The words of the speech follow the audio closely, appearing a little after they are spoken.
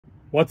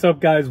What's up,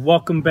 guys?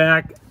 Welcome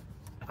back.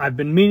 I've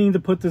been meaning to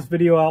put this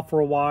video out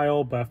for a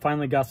while, but I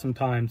finally got some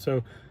time.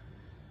 So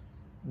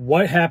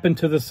what happened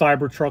to the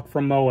Cybertruck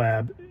from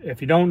Moab?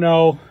 If you don't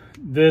know,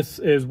 this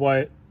is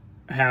what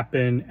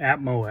happened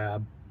at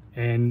Moab,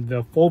 and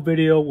the full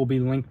video will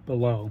be linked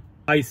below.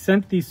 I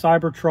sent the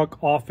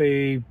Cybertruck off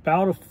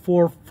about a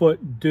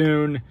 4-foot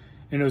dune,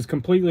 and it was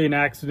completely an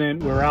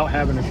accident. We were out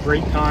having a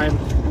great time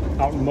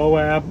out in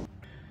Moab.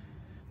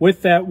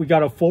 With that, we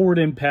got a forward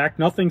impact.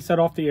 Nothing set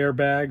off the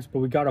airbags, but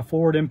we got a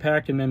forward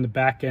impact and then the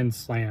back end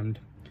slammed.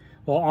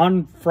 Well,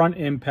 on front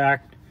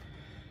impact,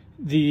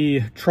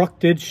 the truck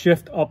did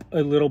shift up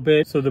a little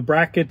bit. So the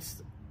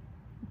brackets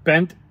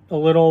bent a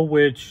little,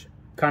 which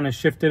kind of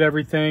shifted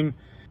everything.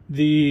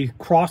 The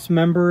cross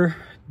member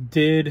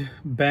did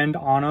bend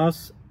on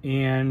us,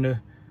 and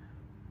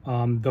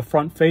the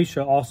front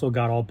fascia also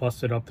got all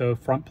busted up, the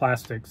front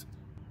plastics.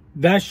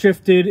 That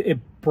shifted. It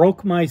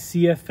broke my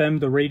CFM,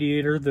 the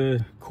radiator,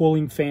 the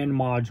cooling fan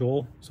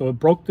module. So it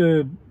broke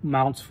the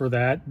mounts for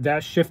that.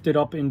 That shifted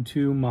up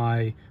into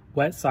my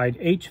wet side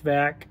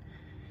HVAC.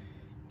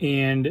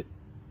 And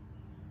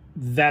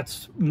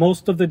that's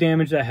most of the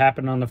damage that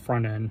happened on the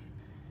front end.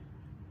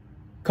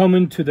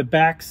 Coming to the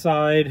back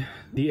side,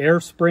 the air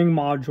spring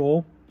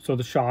module, so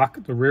the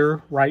shock, the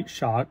rear right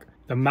shock,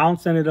 the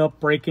mounts ended up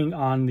breaking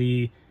on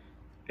the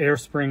air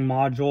spring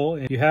module.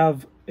 And you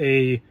have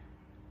a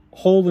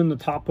hole in the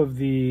top of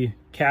the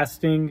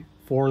casting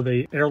for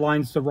the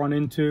airlines to run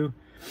into,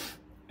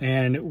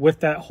 and with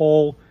that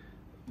hole,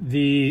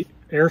 the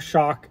air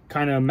shock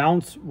kind of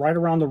mounts right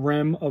around the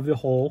rim of the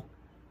hole,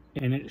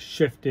 and it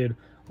shifted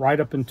right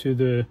up into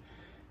the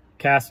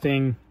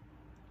casting.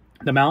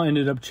 The mount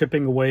ended up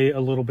chipping away a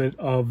little bit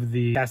of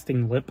the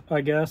casting lip,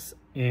 I guess,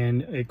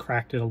 and it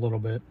cracked it a little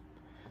bit.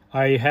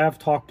 I have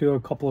talked to a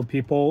couple of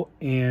people,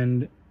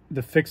 and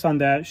the fix on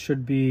that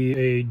should be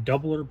a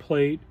doubler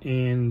plate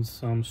and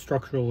some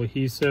structural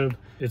adhesive.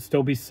 It'd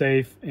still be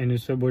safe, and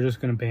we're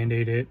just going to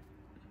band-aid it.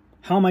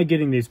 How am I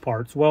getting these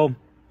parts? Well,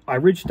 I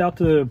reached out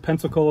to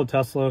Pensacola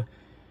Tesla,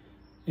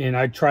 and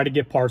I tried to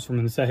get parts from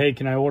them and said, hey,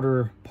 can I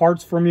order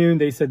parts from you? And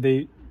they said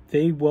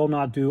they will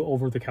not do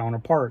over-the-counter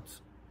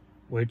parts,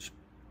 which,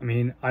 I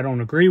mean, I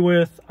don't agree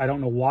with. I don't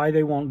know why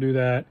they won't do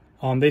that.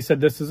 They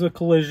said this is a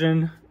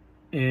collision,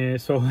 and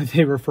so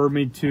they referred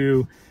me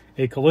to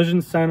a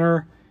collision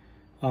center.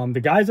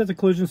 The guys at the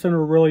collision center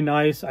were really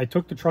nice. I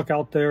took the truck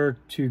out there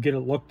to get it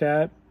looked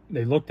at.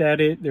 They looked at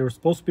it. They were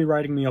supposed to be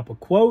writing me up a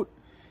quote,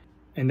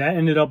 and that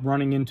ended up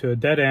running into a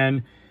dead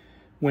end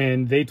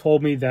when they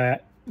told me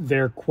that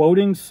their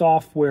quoting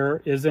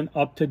software isn't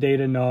up to date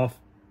enough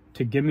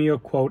to give me a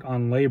quote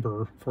on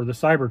labor for the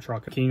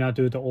Cybertruck. Can you not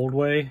do it the old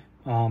way?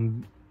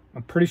 I'm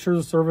pretty sure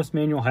the service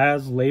manual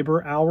has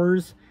labor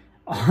hours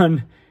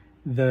on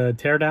the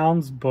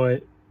teardowns,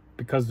 but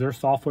because their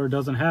software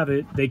doesn't have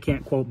it, they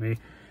can't quote me.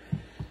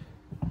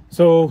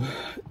 So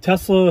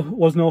Tesla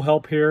was no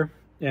help here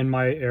in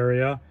my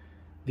area.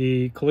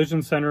 The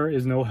collision center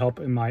is no help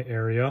in my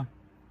area.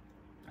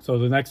 So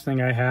the next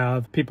thing, I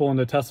have people in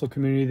the Tesla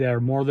community that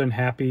are more than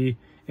happy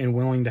and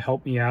willing to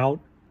help me out.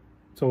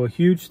 So a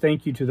huge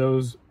thank you to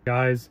those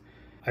guys.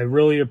 I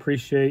really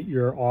appreciate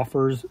your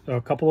offers.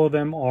 A couple of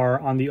them are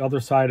on the other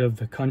side of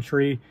the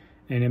country,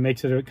 and it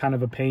makes it kind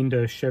of a pain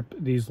to ship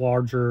these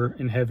larger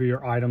and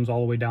heavier items all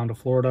the way down to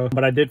Florida.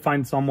 But I did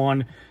find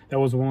someone that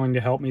was willing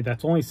to help me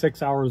that's only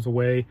 6 hours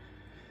away.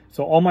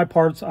 So all my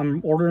parts,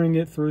 I'm ordering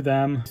it through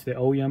them. It's the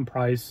OEM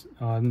price.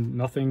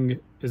 Nothing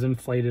is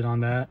inflated on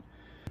that.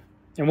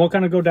 And we'll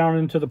kind of go down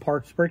into the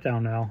parts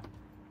breakdown now.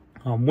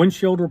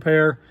 Windshield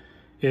repair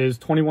is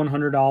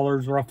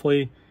 $2,100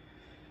 roughly.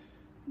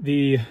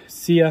 The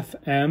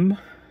CFM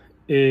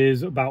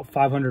is about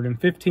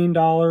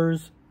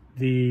 $515.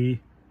 The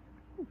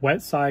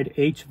wet side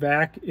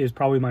HVAC is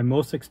probably my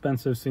most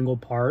expensive single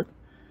part,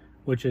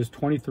 which is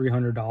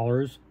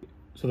 $2,300.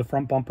 So the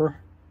front bumper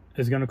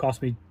is going to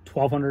cost me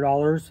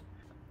 $1,200.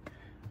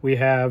 We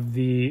have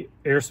the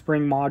air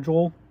spring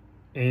module,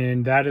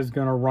 and that is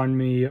going to run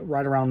me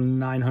right around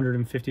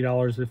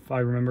 $950 if I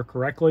remember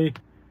correctly.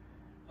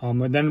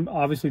 And then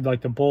obviously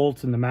like the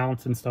bolts and the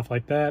mounts and stuff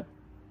like that.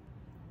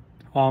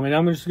 And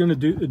I'm just going to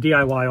do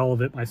DIY all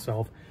of it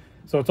myself.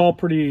 So it's all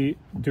pretty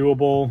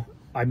doable.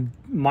 I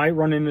might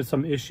run into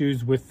some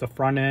issues with the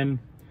front end.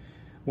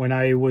 When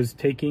I was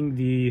taking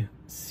the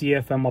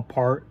CFM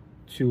apart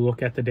to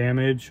look at the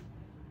damage,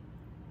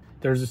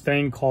 there's this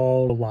thing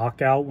called a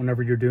lockout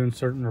whenever you're doing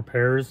certain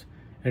repairs,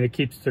 and it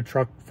keeps the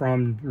truck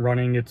from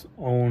running its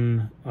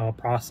own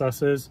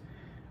processes.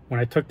 When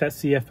I took that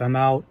CFM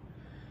out,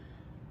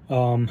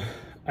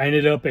 I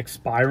ended up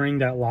expiring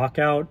that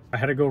lockout. I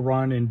had to go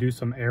run and do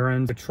some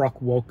errands. The truck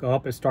woke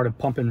up. It started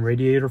pumping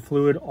radiator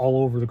fluid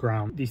all over the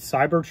ground. The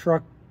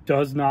Cybertruck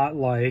does not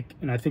like,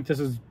 and I think this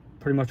is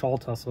pretty much all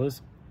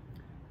Teslas,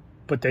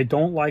 but they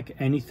don't like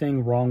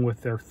anything wrong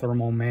with their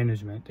thermal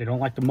management. They don't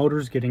like the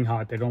motors getting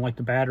hot. They don't like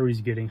the batteries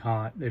getting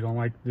hot. They don't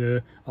like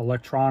the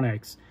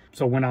electronics.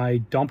 So when I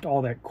dumped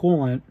all that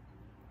coolant,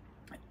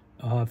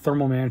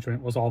 thermal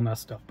management was all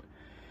messed up.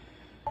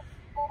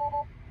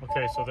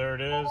 Okay, so there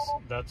it is.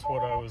 That's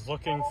what I was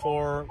looking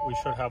for. We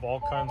should have all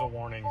kinds of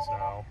warnings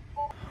now.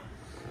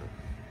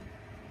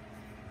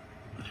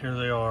 Here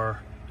they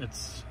are.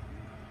 It's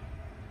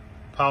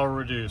power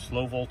reduced,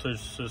 low voltage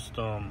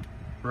system,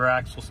 rear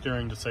axle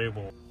steering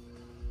disabled.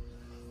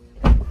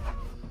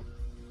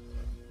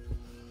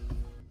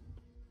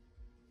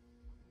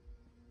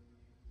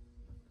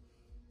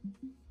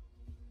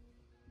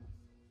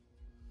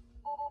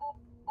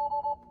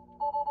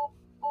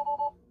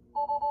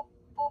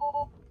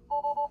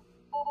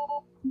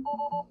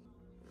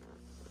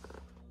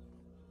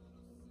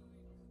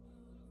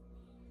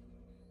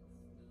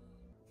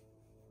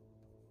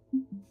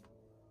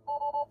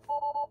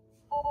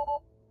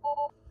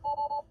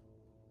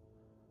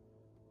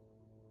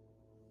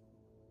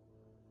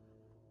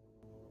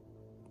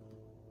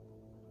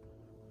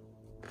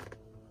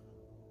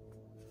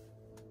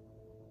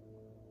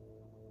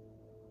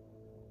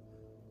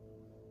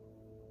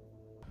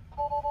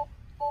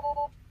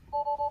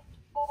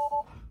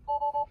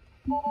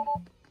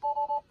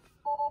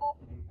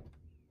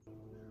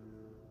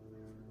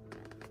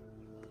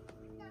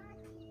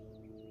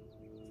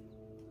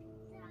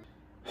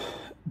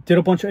 Did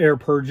a bunch of air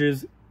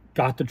purges,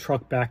 got the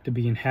truck back to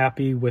being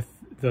happy with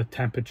the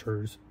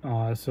temperatures.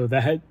 So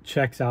that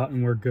checks out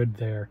and we're good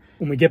there.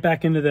 When we get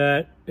back into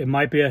that, it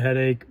might be a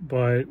headache,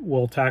 but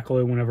we'll tackle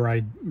it whenever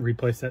I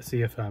replace that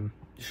CFM.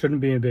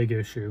 Shouldn't be a big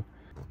issue.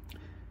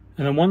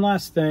 And then one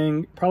last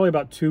thing, probably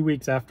about 2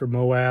 weeks after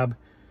Moab,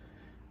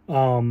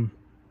 on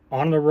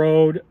the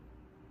road,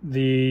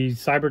 the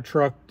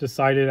Cybertruck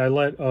decided, I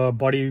let a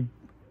buddy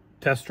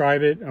test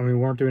drive it, and we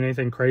weren't doing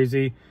anything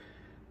crazy.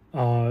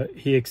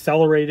 He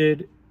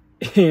accelerated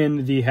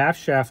and the half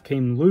shaft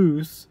came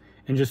loose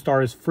and just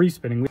started free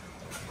spinning.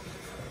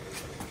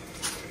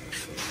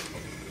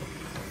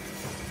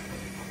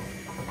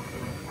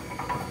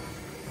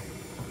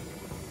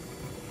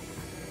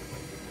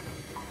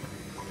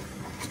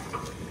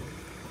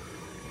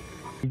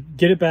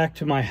 Get it back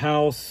to my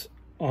house.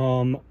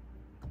 I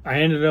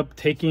ended up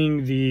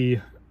taking the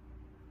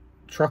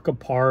truck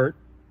apart.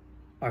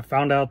 I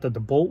found out that the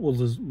bolt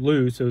was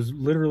loose. It was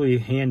literally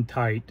hand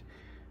tight.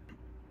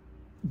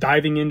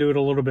 Diving into it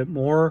a little bit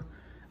more,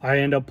 I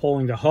end up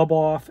pulling the hub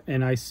off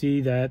and I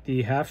see that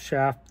the half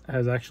shaft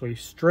has actually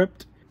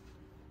stripped.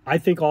 I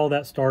think all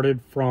that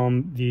started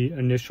from the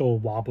initial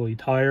wobbly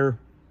tire.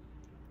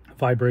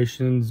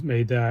 Vibrations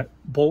made that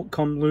bolt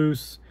come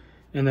loose,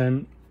 and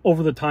then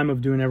over the time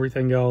of doing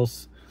everything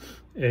else,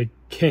 it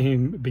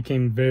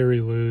became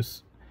very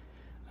loose.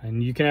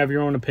 And you can have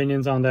your own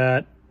opinions on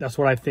that. That's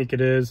what I think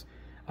it is.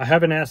 I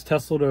haven't asked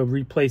Tesla to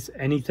replace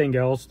anything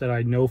else that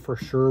I know for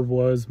sure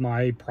was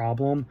my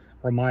problem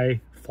or my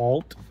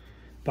fault.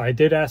 But I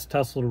did ask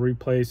Tesla to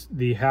replace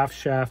the half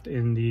shaft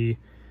in the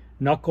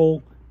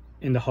knuckle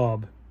in the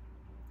hub.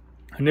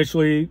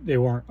 Initially, they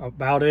weren't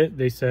about it.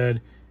 They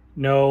said,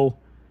 no,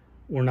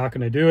 we're not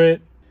going to do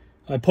it.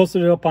 I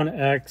posted it up on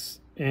X,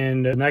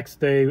 and the next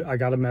day I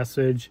got a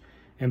message,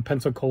 and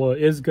Pensacola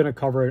is going to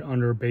cover it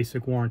under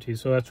basic warranty.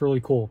 So that's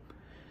really cool.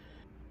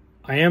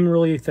 I am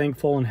really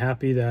thankful and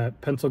happy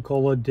that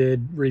Pensacola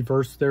did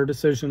reverse their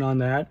decision on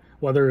that.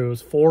 Whether it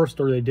was forced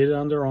or they did it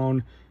on their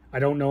own, I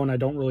don't know, and I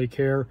don't really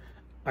care.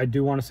 I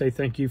do want to say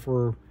thank you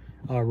for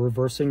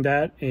reversing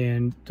that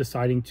and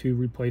deciding to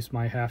replace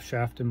my half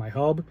shaft in my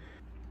hub.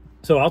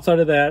 So outside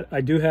of that,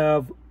 I do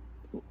have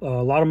a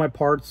lot of my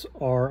parts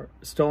are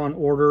still on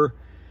order.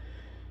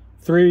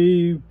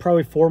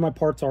 Probably 4 of my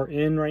parts are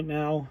in right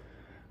now.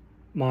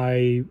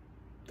 The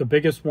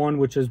biggest one,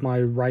 which is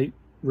my right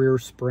rear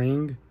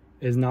spring,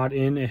 is not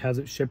in. It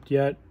hasn't shipped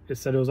yet. It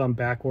said it was on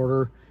back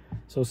order,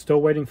 so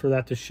still waiting for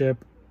that to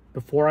ship.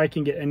 Before I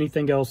can get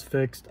anything else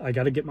fixed, I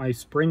got to get my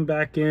spring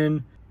back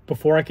in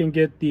before I can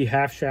get the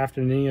half shaft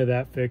and any of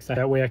that fixed.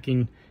 That way I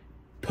can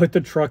put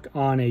the truck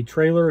on a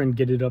trailer and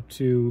get it up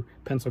to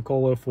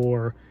Pensacola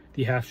for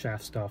the half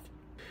shaft stuff.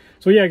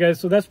 So yeah,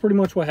 guys, so that's pretty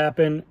much what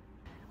happened.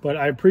 But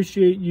I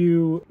appreciate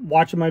you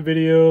watching my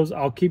videos.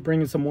 I'll keep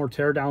bringing some more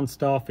teardown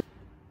stuff.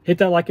 Hit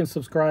that like and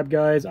subscribe,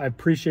 guys. I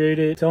appreciate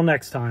it. Till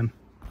next time.